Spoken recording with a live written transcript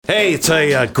Hey, it's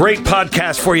a great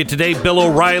podcast for you today. Bill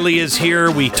O'Reilly is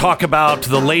here. We talk about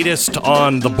the latest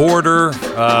on the border,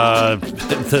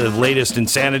 the latest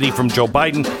insanity from Joe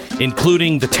Biden,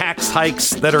 including the tax hikes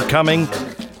that are coming.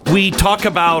 We talk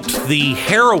about the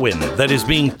heroin that is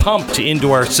being pumped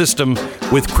into our system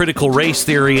with critical race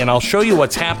theory, and I'll show you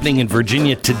what's happening in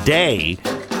Virginia today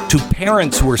to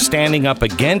parents who are standing up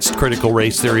against critical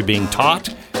race theory being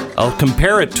taught. I'll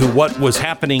compare it to what was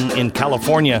happening in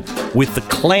California with the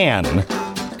Klan,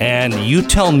 and you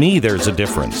tell me there's a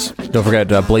difference. Don't forget,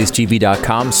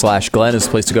 blazetv.com/Glenn is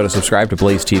the place to go to subscribe to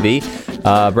Blaze TV.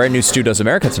 Brand new Stu Does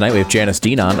America tonight. We have Janice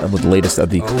Dean on with the latest of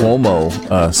the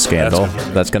Cuomo scandal.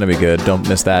 That's going to be good. Don't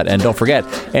miss that. And don't forget,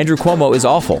 Andrew Cuomo is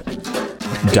awful.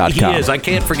 He is. I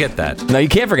can't forget that. No, you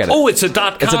can't forget it. Oh, it's a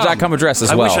 .com. It's a .com address as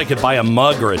well. I wish I could buy a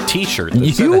mug or a T-shirt.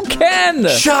 You can.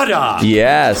 Shut up.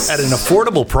 Yes. At an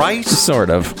affordable price?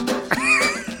 Sort of.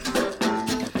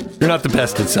 You're not the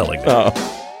best at selling. Oh.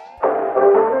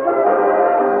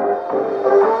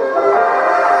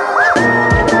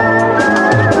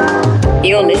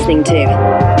 You're listening to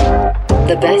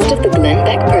the best of the Glenn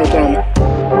Beck program.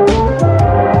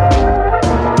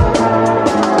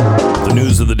 The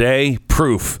news of the day,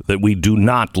 proof that we do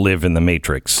not live in the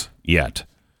Matrix yet.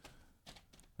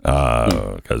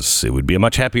 Because it would be a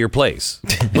much happier place.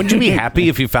 Wouldn't you be happy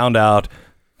if you found out,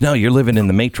 no, you're living in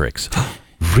the Matrix?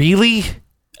 Really?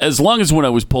 As long as when I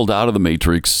was pulled out of the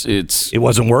Matrix, it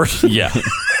wasn't worse? Yeah.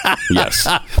 Yes.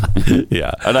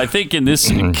 Yeah. And I think in this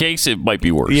case, it might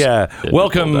be worse. Yeah.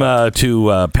 Welcome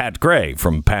to Pat Gray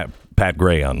from Pat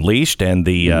Gray Unleashed and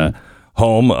the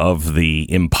home of the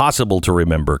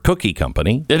impossible-to-remember cookie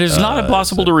company. It is not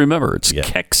impossible to remember. It's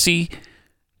Keksi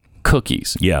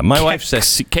Cookies. Yeah, my wife said...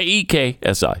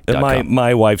 Keksi.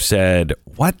 My wife said,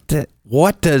 what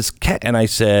does... And I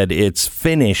said, it's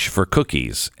Finnish for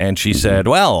cookies. And she said,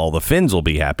 well, all the Finns will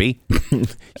be happy.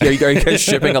 Are you guys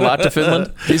shipping a lot to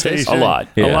Finland these days? A lot.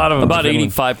 Yeah. A lot of them. About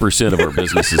 85% of our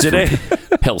business is from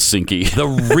Helsinki.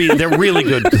 They're really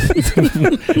good.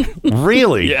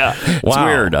 Really? Yeah. It's Wow.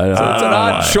 weird. So it's an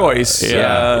odd choice.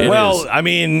 Yeah. Well, I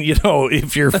mean,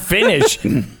 if you're Finnish,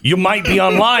 you might be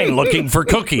online looking for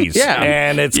cookies. Yeah.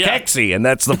 And it's Keksi, and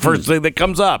that's the first thing that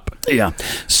comes up. Yeah.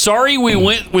 Sorry we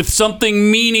went with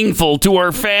something meaningful to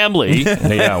our family.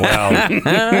 Yeah,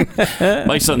 well.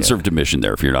 My son served a mission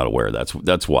there, if you're not aware.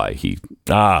 That's why he...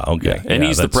 Okay. And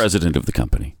he's the president of the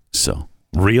company, so...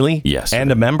 Really? Yes. And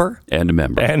a member? And a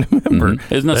member.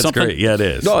 Mm-hmm. Isn't that That's something? Great. Yeah, it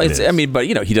is. No, it it's. is. I mean, but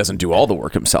he doesn't do all the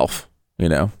work himself.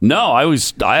 No, In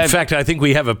fact, I think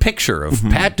we have a picture of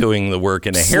Pat doing the work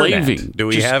in a hairnet. Do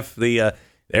we have the?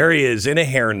 There he is in a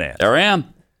hairnet. There I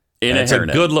am. That's a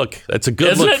good look. That's a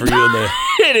good look for you.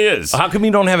 It is. How come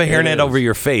you don't have a hairnet over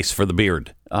your face for the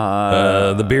beard?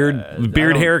 The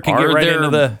beard hair can get right into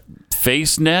the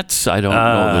face nets. I don't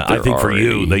know that I think for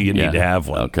you that you need Yeah. to have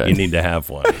one. Okay. You need to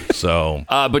have one. So,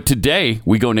 but today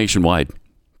we go nationwide.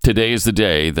 Today is the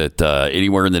day that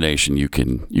anywhere in the nation you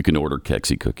can order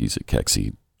Keksi cookies at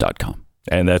Keksi.com.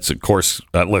 and that's of course.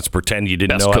 Let's pretend you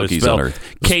didn't Best know how to cookies spell. on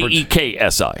earth.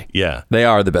 Keki. Yeah, They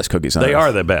are the best cookies on they earth.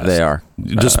 are the best. They are.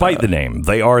 Despite the name,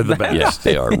 they are the best. Yes,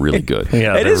 they are really good.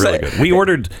 Yeah, It they're is really a- good. We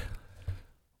ordered.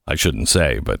 I shouldn't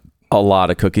say, but A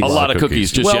lot of cookies. A lot of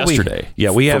cookies just yesterday.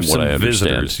 We have from what some I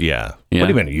understand. visitors. Yeah. Yeah. What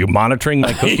do you mean? Are you monitoring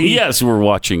my cookie? Yes, we're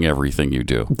watching everything you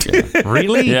do. Yeah.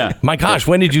 Really? Yeah. My gosh,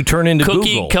 when did you turn into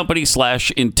Cookie Google? company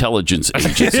 / intelligence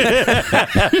agency. By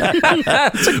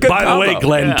the way,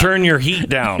 Glenn, turn your heat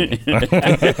down.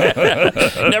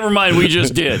 Never mind, we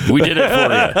just did. We did it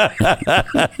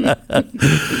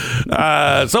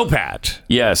for you. So, Pat.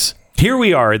 Yes. Here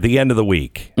we are at the end of the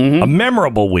week. A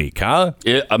memorable week, huh?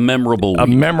 A memorable week. A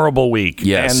memorable week.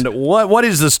 Yes. And what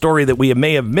is the story that we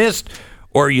may have missed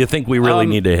or you think we really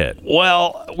need to hit?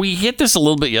 Well, we hit this a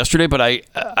little bit yesterday, but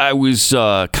I was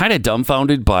kind of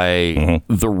dumbfounded by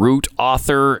the Root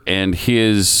author and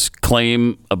his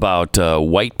claim about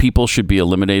white people should be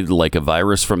eliminated like a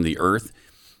virus from the earth.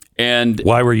 And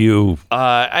why were you?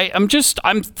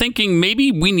 I'm thinking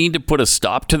maybe we need to put a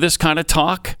stop to this kind of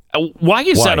talk. Why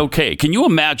is that okay? Can you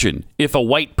imagine if a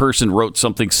white person wrote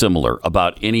something similar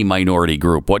about any minority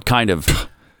group? What kind of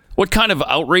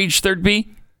outrage there'd be?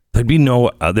 There'd be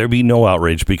no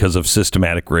outrage because of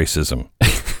systematic racism.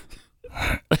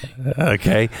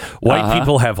 Okay, white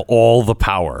people have all the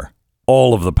power.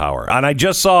 All of the power. And I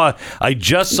just saw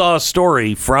a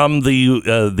story from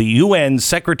the UN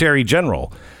Secretary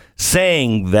General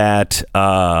saying that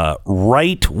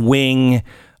right-wing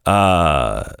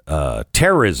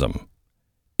terrorism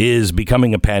is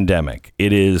becoming a pandemic.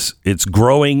 It's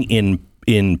growing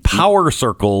in power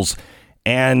circles,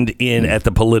 and at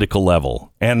the political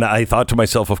level. And I thought to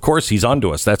myself, of course, he's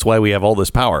onto us. That's why we have all this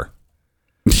power.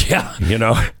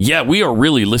 Yeah. Yeah, we are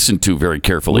really listened to very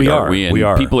carefully, aren't we?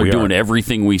 And people are doing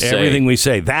everything we say. Everything we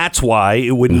say. That's why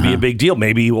it wouldn't be a big deal.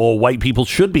 Maybe all white people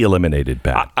should be eliminated,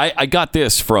 Pat. I got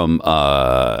this from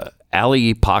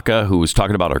Ali Paca, who was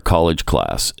talking about our college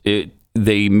class.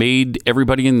 They made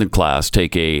everybody in the class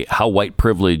take a how white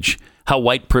privileged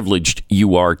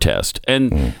you are test.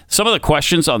 And some of the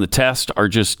questions on the test are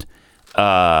just,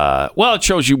 it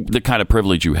shows you the kind of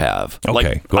privilege you have.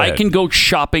 Okay, go ahead. I can go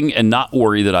shopping and not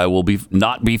worry that I will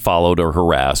not be followed or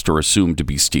harassed or assumed to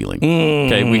be stealing.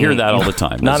 Okay, we hear that all the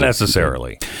time. Not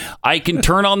necessarily. I can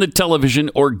turn on the television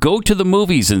or go to the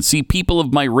movies and see people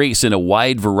of my race in a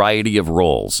wide variety of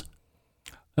roles.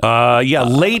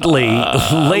 Lately,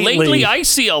 I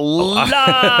see a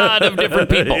lot of different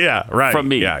people. Yeah, right. From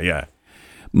me. Yeah.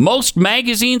 Most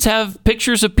magazines have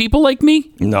pictures of people like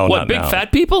me. No, what, not big now.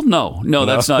 Fat people? No,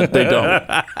 that's not. They don't.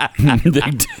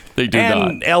 they do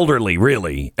and not. elderly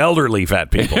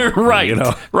fat people. Right,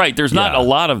 right. There's not a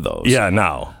lot of those. Yeah,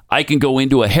 no. I can go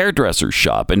into a hairdresser's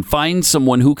shop and find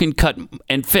someone who can cut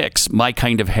and fix my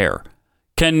kind of hair.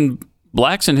 Can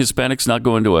blacks and Hispanics not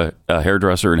go into a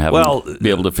hairdresser and have them be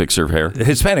able to fix their hair?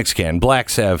 Hispanics can.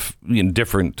 Blacks have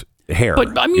different hair.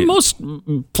 But I mean, most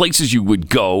places you would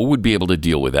go would be able to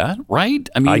deal with that, right?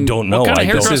 I mean, I don't know. What kind of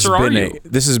hairdresser are you?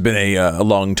 This has been a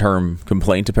long-term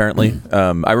complaint, apparently.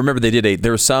 I remember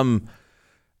there was some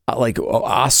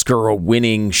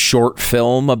Oscar-winning short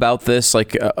film about this,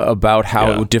 about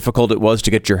how difficult it was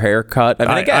to get your hair cut. I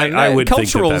mean, again, I would think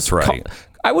that's right.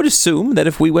 I would assume that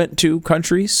if we went to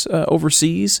countries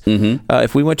overseas,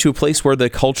 if we went to a place where the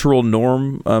cultural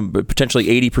norm, potentially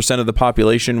 80% of the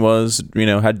population was,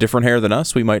 had different hair than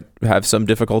us, we might have some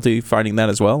difficulty finding that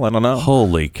as well. I don't know.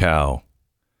 Holy cow.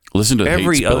 Listen to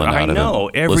every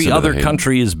other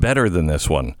country is better than this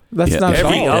one. That's not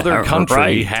every other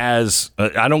country has.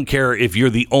 I don't care if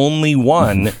you're the only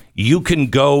one. You can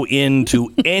go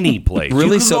into any place.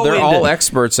 Really? So they're all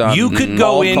experts on. You could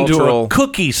go into a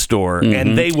cookie store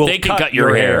and they will cut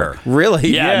your hair. Really?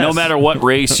 Yeah. Yes. No matter what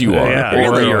race you are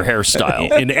or your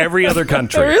hairstyle. In every other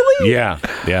country. Really? Yeah.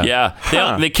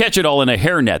 They catch it all in a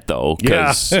hairnet though,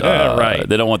 because right.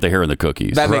 They don't want the hair in the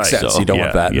cookies. That makes sense. So, you don't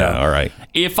want that. Yeah. No. All right.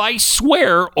 If I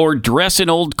swear or dress in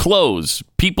old clothes,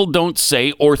 people don't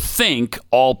say or think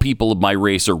all people of my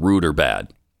race are rude or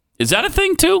bad. Is that a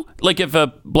thing too? Like if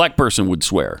a black person would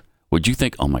swear, would you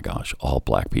think, oh my gosh, all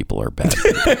black people are bad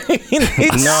people? I've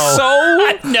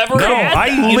never had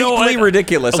completely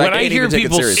ridiculous. When I hear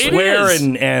people swear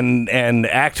and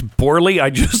act poorly,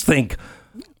 I just think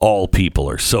all people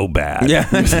are so bad. Yeah.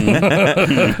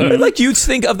 Like you'd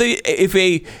think of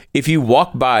if you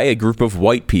walk by a group of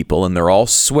white people and they're all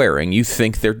swearing, you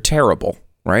think they're terrible.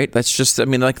 Right? That's just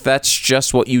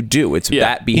what you do. It's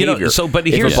that behavior. But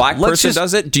if a black person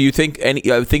does it, do you think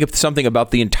think of something about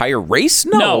the entire race?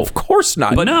 No, of course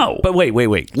not. But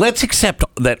wait. Let's accept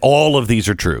that all of these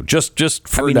are true. Just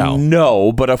for now.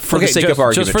 No, but for the sake of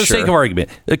argument. Just for the sake of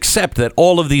argument. Accept that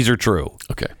all of these are true.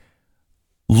 Okay.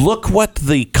 Look what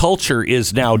the culture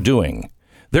is now doing.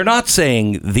 They're not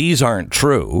saying these aren't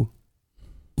true.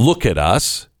 Look at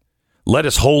us. Let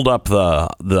us hold up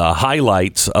the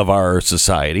highlights of our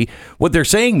society. What they're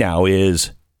saying now is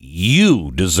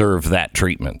you deserve that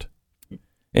treatment.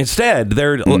 Instead,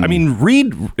 start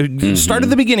at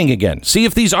the beginning again. See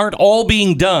if these aren't all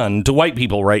being done to white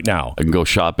people right now. I can go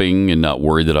shopping and not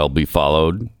worry that I'll be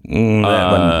followed.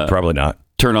 Probably not.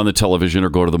 Turn on the television or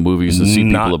go to the movies and see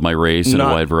people of my race in a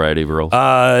wide variety of roles?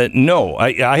 No,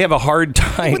 I have a hard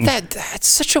time. But that's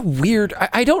such a weird.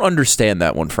 I don't understand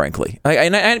that one, frankly.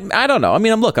 I don't know. I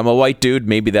mean, I'm a white dude.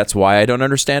 Maybe that's why I don't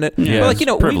understand it. Yeah,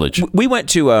 but privilege. We went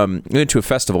to a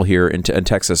festival here in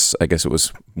Texas. I guess it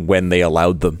was when they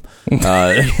allowed them. Whenever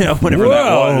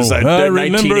that was,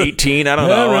 1918. I don't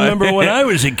know. I remember when I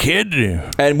was a kid.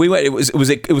 And we went.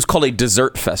 It was called a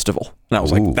dessert festival. And I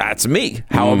was like, that's me.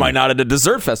 How am I not at a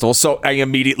dessert festival? So I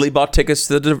immediately bought tickets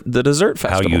to the dessert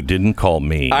festival. How you didn't call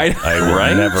me. I will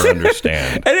never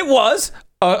understand. And it was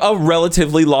a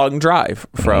relatively long drive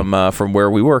from where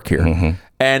we work here. Mm-hmm.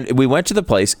 And we went to the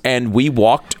place and we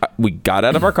got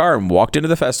out of our car and walked into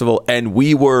the festival, and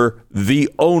we were the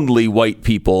only white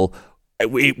people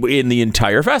in the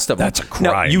entire festival. That's a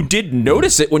crime. Now, you did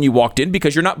notice it when you walked in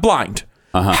because you're not blind.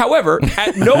 However,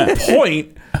 at no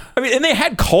point, and they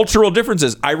had cultural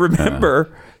differences. I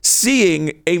remember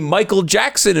seeing a Michael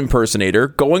Jackson impersonator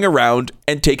going around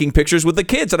and taking pictures with the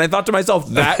kids. And I thought to myself,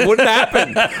 that wouldn't happen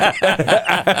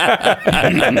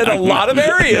in a lot of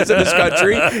areas in this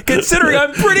country, considering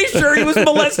I'm pretty sure he was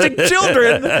molesting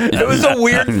children. It was a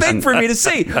weird thing for me to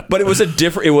see, but it was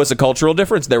a cultural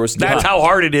difference. That's how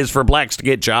hard it is for blacks to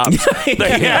get jobs.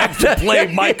 They have to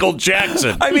play Michael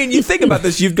Jackson. I mean, you think about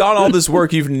this. You've done all this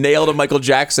work. You've nailed a Michael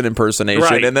Jackson impersonation.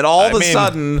 Right. And then all of a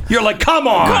sudden... You're like, come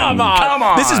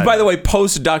on. This is, by the way,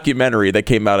 post-documentary that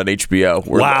came out on HBO.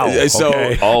 Wow. So,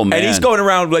 okay. Oh, man. And he's going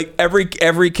around like every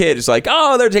kid is like,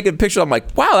 oh, they're taking pictures. I'm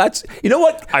like, wow, that's... You know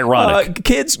what? Ironic.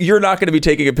 Kids, you're not going to be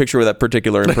taking a picture with that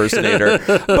particular impersonator.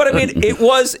 But I mean, it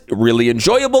was really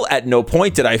enjoyable. At no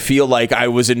point did I feel like I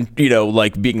was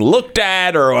like being looked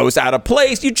at or I was out of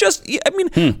place. You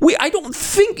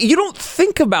don't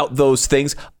think about those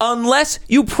things unless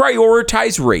you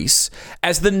prioritize race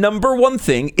as the number one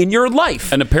thing in your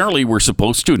life. And apparently we're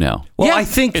supposed to now. Well, Yeah, I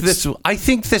think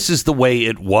this is the way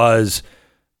it was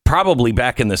probably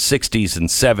back in the 60s and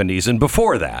 70s and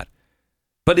before that.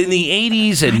 But in the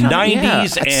 80s and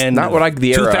 90s and not what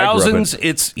the era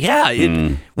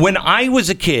 2000s, when I was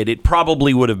a kid, it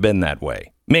probably would have been that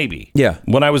way. Maybe. Yeah.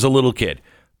 When I was a little kid.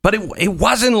 But it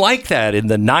wasn't like that in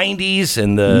the 90s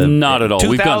and the not at all. 2000s.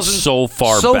 We've gone so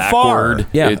backward.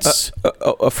 Yeah, It's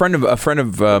a friend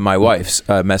of my wife's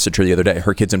messaged her the other day.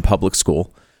 Her kid's in public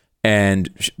school and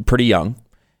pretty young,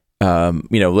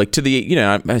 like to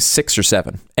the 6 or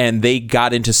 7, and they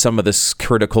got into some of this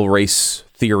critical race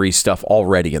theory stuff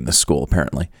already in the school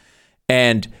apparently.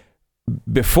 And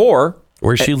before,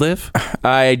 where she live?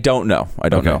 I don't know. I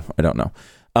don't know.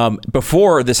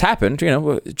 Before this happened,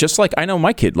 just like I know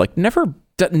my kid, like never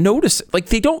notice, like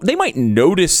they might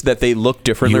notice that they look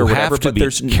differently or whatever, but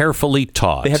there's carefully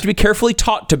taught. They have to be carefully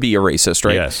taught to be a racist,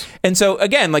 right? Yes. And so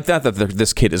again, like not that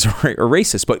this kid is a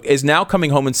racist, but is now coming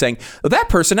home and saying, oh, that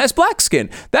person has black skin,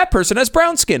 that person has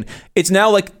brown skin. It's now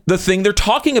like the thing they're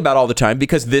talking about all the time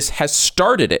because this has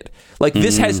started it. Like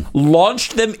this has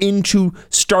launched them into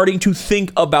starting to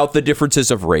think about the differences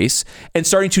of race and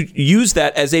starting to use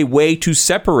that as a way to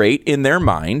separate in their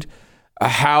mind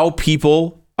how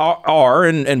people are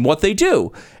and what they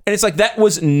do. And it's like that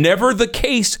was never the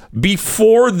case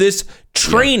before this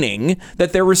training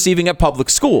that they're receiving at public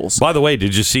schools. By the way,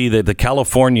 did you see that the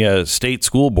California State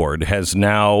School Board has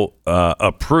now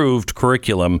approved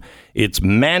curriculum? It's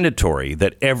mandatory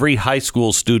that every high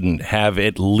school student have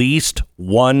at least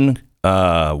one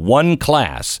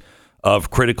class of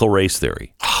critical race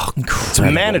theory. Oh, it's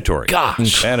mandatory.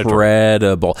 Gosh.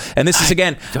 Incredible. And this is,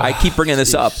 again, I keep bringing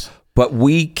this up, but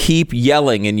we keep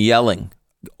yelling and yelling.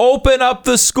 Open up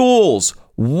the schools.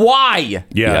 Why?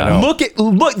 Yeah.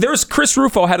 Look. There's Chris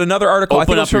Rufo had another article.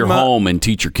 Open up your home and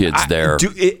teach your kids there.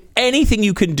 Anything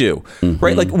you can do,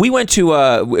 right? Like we went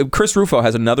to Chris Rufo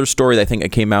has another story that I think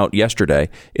it came out yesterday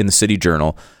in the City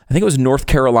Journal. I think it was North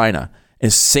Carolina.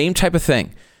 And same type of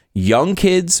thing. Young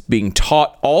kids being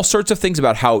taught all sorts of things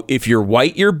about how if you're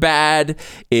white, you're bad.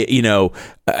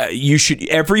 You should.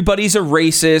 Everybody's a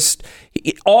racist.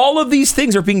 All of these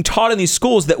things are being taught in these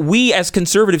schools that we as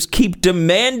conservatives keep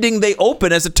demanding they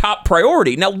open as a top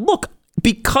priority. Now, look,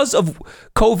 because of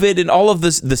COVID and all of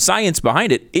the science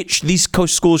behind it, these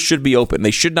schools should be open.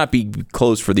 They should not be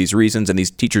closed for these reasons, and these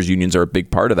teachers' unions are a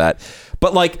big part of that.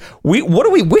 But like, what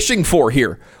are we wishing for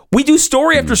here? We do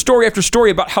story after story after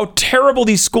story about how terrible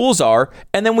these schools are,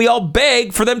 and then we all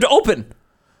beg for them to open.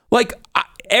 Like,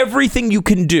 everything you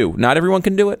can do. Not everyone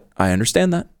can do it. I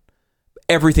understand that.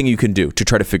 Everything you can do to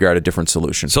try to figure out a different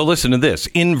solution. So listen to this.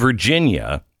 In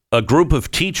Virginia, a group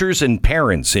of teachers and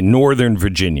parents in Northern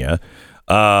Virginia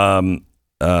were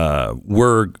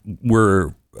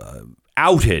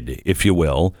outed, if you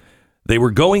will. They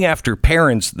were going after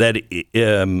parents that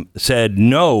said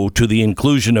no to the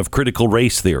inclusion of critical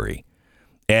race theory.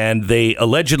 And they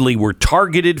allegedly were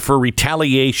targeted for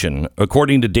retaliation,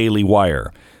 according to Daily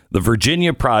Wire. The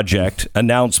Virginia Project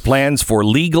announced plans for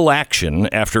legal action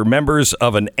after members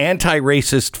of an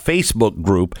anti-racist Facebook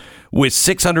group with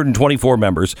 624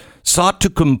 members sought to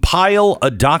compile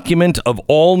a document of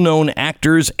all known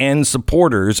actors and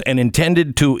supporters and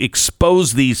intended to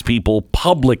expose these people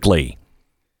publicly.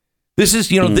 This is,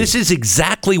 this is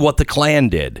exactly what the Klan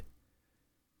did.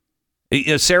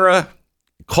 Sarah,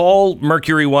 call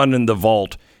Mercury One in the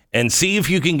vault and see if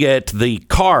you can get the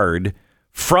card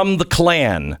from the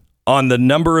Klan on the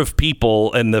number of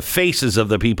people and the faces of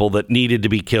the people that needed to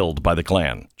be killed by the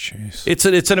Klan. Jeez.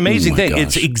 It's an amazing thing. Gosh.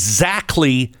 It's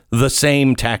exactly the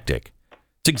same tactic.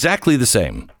 It's exactly the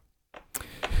same.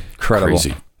 Incredible.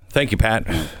 Crazy. Thank you, Pat.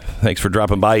 Thanks for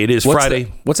dropping by. It is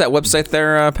Friday. What's that website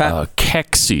there, Pat?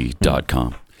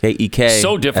 Kexi.com. K-E-K-S-I.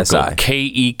 So difficult.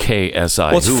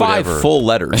 K-E-K-S-I. Well, it's 5 full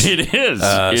letters. It is.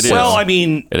 It is. Well, I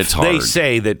mean, it's hard. They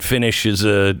say that Finnish is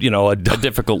a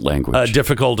difficult language. A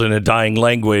difficult and a dying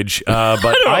language.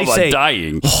 But I say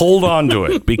dying. Hold on to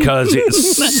it because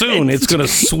soon it's going to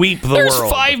sweep the There's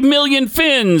world. 5 million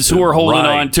Finns who are holding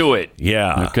on to it.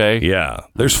 Yeah. Okay. Yeah.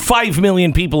 There's 5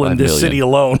 million people in this city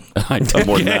alone. I know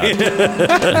more than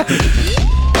that.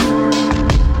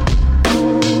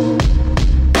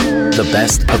 The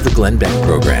best of the Glenn Beck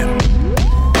program.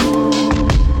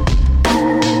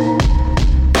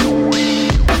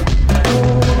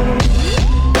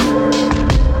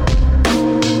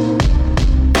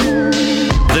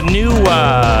 The new,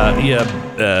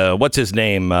 what's his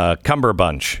name?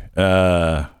 Cumberbunch.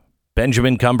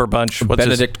 Benjamin Cumberbunch.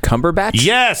 Benedict Cumberbatch?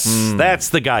 Yes, that's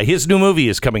the guy. His new movie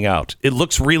is coming out. It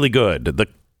looks really good. The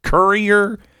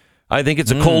Courier. I think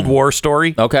it's a Cold War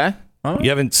story. Okay. You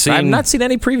haven't seen? I've not seen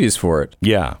any previews for it.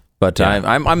 Yeah. But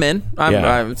I'm in.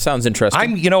 It sounds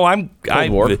interesting.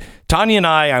 Tanya and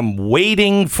I'm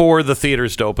waiting for the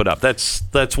theaters to open up.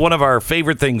 That's one of our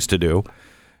favorite things to do,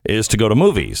 is to go to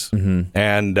movies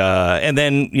and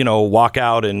then walk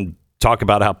out and talk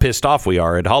about how pissed off we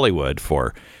are at Hollywood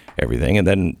for everything, and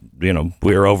then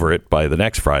we're over it by the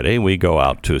next Friday. We go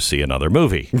out to see another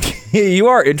movie. You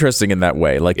are interesting in that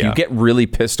way. Like you get really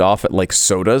pissed off at like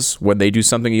sodas when they do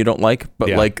something you don't like, but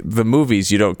like the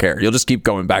movies you don't care. You'll just keep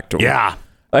going back to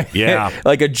them. Yeah.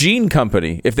 Like a jean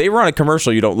company, if they run a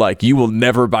commercial you don't like, you will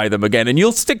never buy them again, and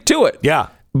you'll stick to it. Yeah.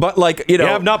 But like,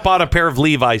 I've not bought a pair of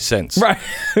Levi's since. Right.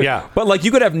 Yeah. But like,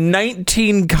 you could have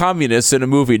 19 communists in a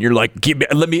movie, and you're like,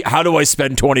 how do I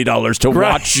spend $20 to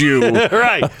watch you?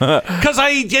 Right. Because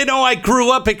I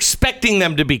grew up expecting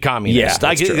them to be communist. Yeah,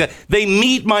 that's true. They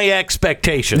meet my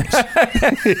expectations.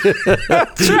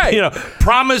 That's right.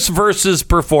 Promise versus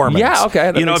performance. Yeah,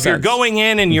 okay. That makes if you're sense. going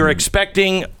in and you're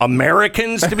expecting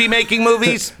Americans to be making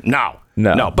movies, no.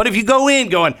 But if you go in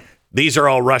going, these are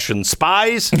all Russian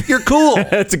spies, you're cool.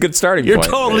 That's a good starting You're point.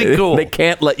 totally cool. They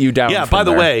can't let you down. Yeah, by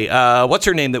the way, what's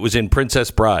her name that was in Princess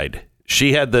Bride?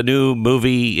 She had the new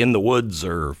movie In the Woods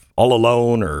or All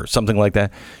Alone or something like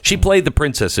that. She played the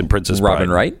princess in Princess Bride. Robin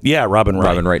Wright? Yeah, Robin Wright.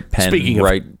 Robin Wright. Penn Speaking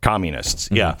Wright. of communists,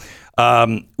 yeah.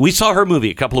 We saw her movie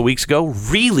a couple of weeks ago.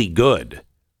 Really good.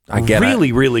 I get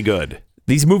it. Really good.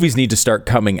 These movies need to start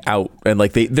coming out, and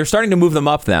like they're starting to move them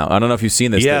up now. I don't know if you've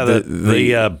seen this. Yeah,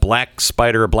 the Black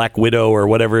Spider, Black Widow, or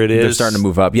whatever it is. They're starting to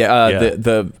move up. Yeah,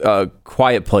 the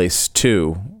Quiet Place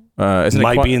 2.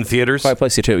 Might be in theaters. Quiet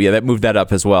Place 2. Yeah, that moved that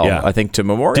up as well. Yeah. I think to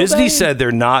Memorial Disney Day. said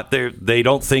they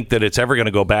don't think that it's ever going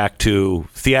to go back to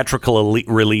theatrical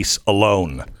release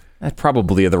alone. That's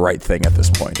probably the right thing at this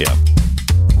point. Yeah.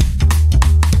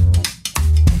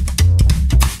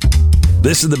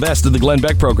 This is the best of the Glenn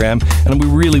Beck program, and we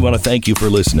really want to thank you for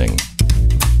listening.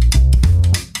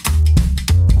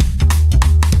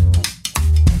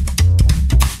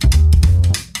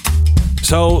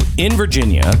 So, in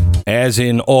Virginia, as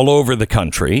in all over the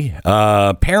country,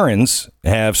 parents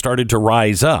have started to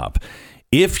rise up.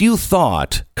 If you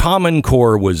thought Common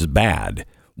Core was bad,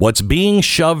 what's being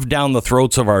shoved down the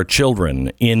throats of our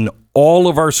children in all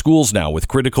of our schools now with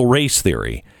critical race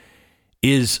theory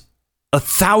is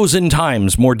 1,000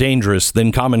 times more dangerous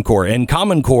than Common Core. And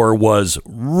Common Core was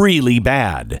really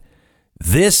bad.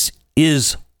 This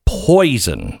is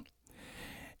poison.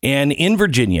 And in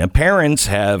Virginia, parents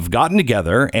have gotten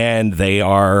together and they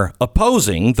are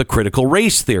opposing the critical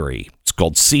race theory. It's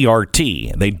called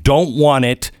CRT. They don't want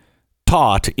it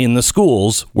taught in the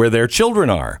schools where their children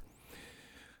are.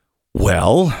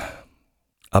 Well,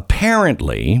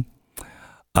 apparently,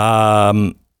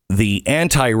 the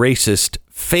anti-racist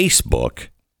Facebook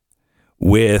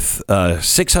with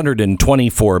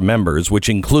 624 members, which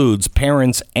includes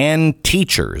parents and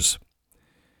teachers,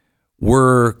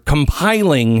 were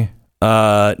compiling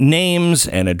names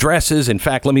and addresses. In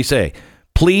fact, let me say,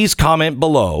 please comment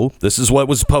below. This is what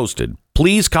was posted.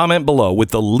 Please comment below with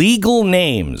the legal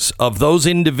names of those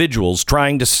individuals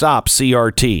trying to stop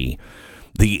CRT,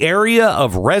 the area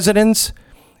of residence,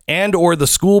 and or the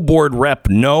school board rep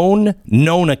known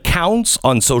accounts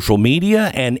on social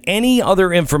media, and any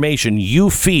other information you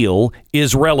feel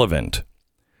is relevant.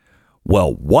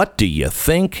 Well, what do you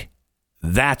think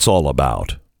that's all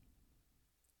about?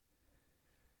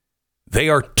 They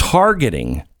are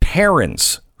targeting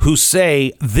parents who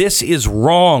say this is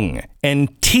wrong,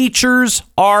 and teachers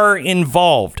are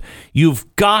involved.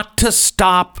 You've got to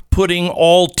stop putting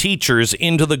all teachers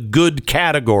into the good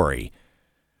category.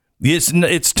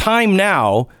 It's time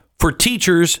now for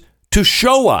teachers to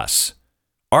show us,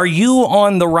 are you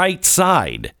on the right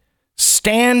side?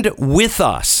 Stand with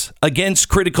us against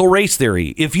critical race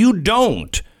theory. If you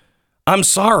don't, I'm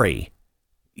sorry.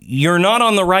 You're not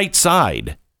on the right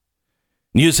side.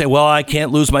 You say, well, I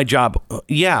can't lose my job.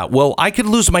 Yeah, well, I could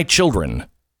lose my children.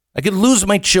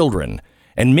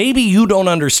 And maybe you don't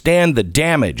understand the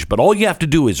damage, but all you have to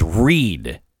do is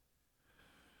read.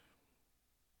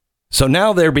 So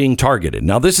now they're being targeted.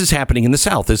 Now, this is happening in the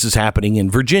South. This is happening in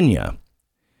Virginia.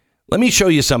 Let me show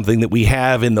you something that we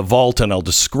have in the vault, and I'll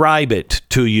describe it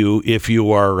to you if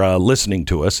you are listening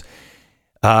to us.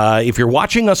 If you're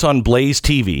watching us on Blaze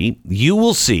TV, you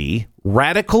will see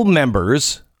radical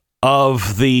members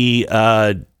of the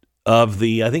I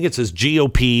think it says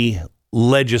GOP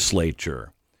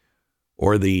legislature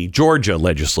or the Georgia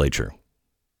legislature.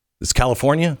 It's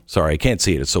California? Sorry, I can't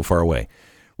see it. It's so far away.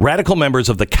 Radical members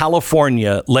of the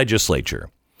California legislature.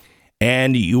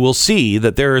 And you will see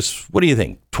that there's, what do you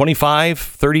think, 25,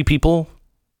 30 people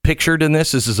pictured in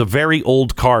this? This is a very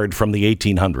old card from the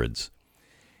 1800s.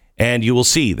 And you will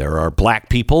see there are black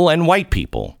people and white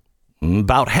people.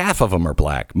 About half of them are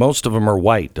black. Most of them are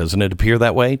white. Doesn't it appear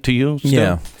that way to you?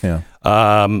 Still? Yeah.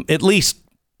 At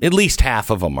least half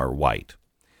of them are white.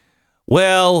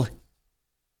 Well,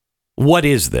 what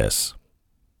is this?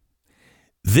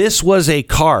 This was a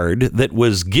card that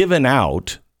was given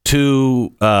out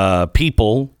to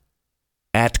people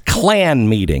at Klan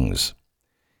meetings.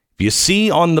 If you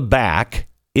see on the back,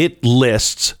 it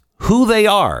lists who they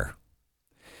are.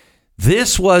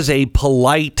 This was a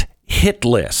polite hit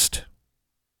list.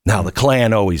 Now, the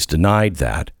Klan always denied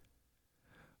that.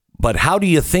 But how do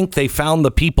you think they found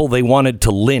the people they wanted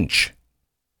to lynch?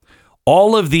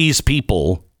 All of these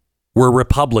people were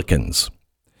Republicans.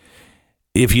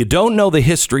 If you don't know the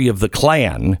history of the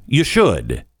Klan, you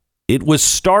should. It was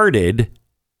started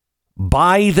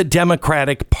by the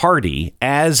Democratic Party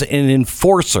as an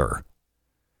enforcer.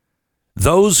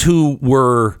 Those who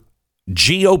were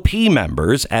GOP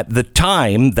members at the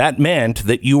time, that meant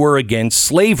that you were against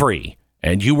slavery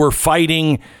and you were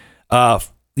fighting,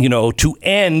 to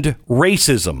end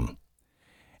racism.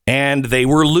 And they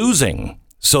were losing.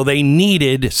 So they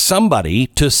needed somebody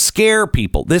to scare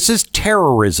people. This is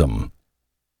terrorism.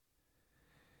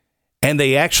 And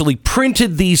they actually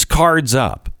printed these cards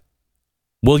up.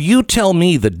 Will you tell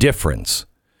me the difference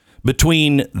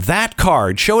between that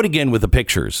card? Show it again with the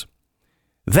pictures.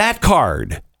 That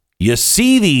card, you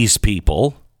see these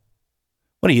people.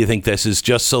 What do you think this is,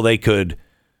 just so they could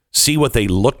see what they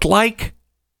looked like?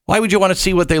 Why would you want to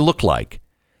see what they look like?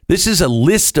 This is a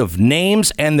list of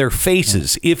names and their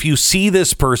faces. If you see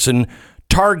this person,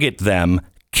 target them,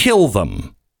 kill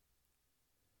them.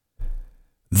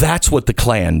 That's what the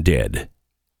Klan did.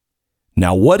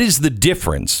 Now, what is the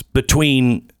difference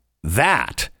between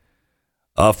that,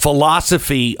 a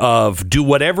philosophy of do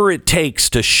whatever it takes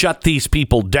to shut these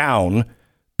people down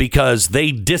because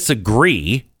they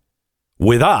disagree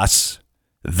with us?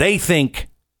 They think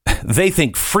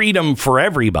freedom for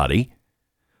everybody.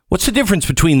 What's the difference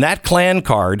between that Klan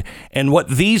card and what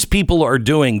these people are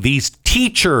doing, these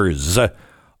teachers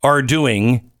are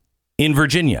doing in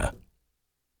Virginia?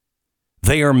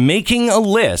 They are making a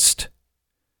list,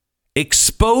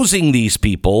 exposing these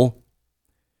people,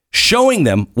 showing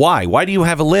them why. Why do you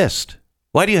have a list?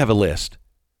 Why do you have a list?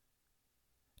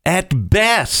 At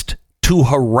best, to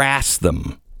harass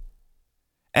them.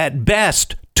 At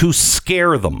best, to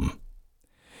scare them.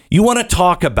 You want to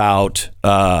talk about,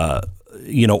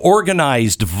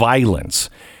 organized violence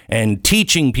and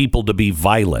teaching people to be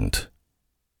violent.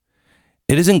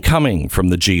 It isn't coming from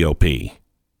the GOP.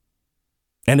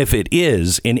 And if it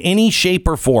is, in any shape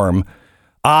or form,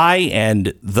 I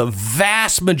and the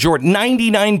vast majority,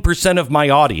 99% of my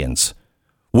audience,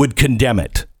 would condemn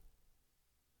it.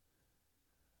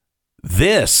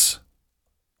 This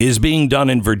is being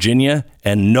done in Virginia,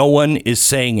 and no one is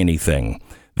saying anything.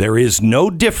 There is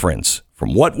no difference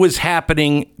from what was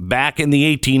happening back in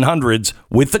the 1800s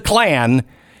with the Klan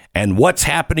and what's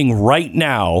happening right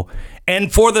now,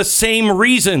 and for the same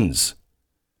reasons.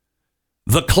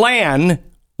 The Klan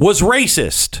was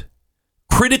racist.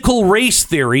 Critical race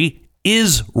theory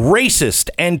is racist,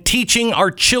 and teaching our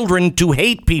children to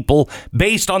hate people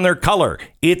based on their color.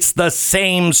 It's the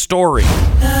same story.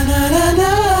 Na, na, na,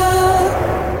 na.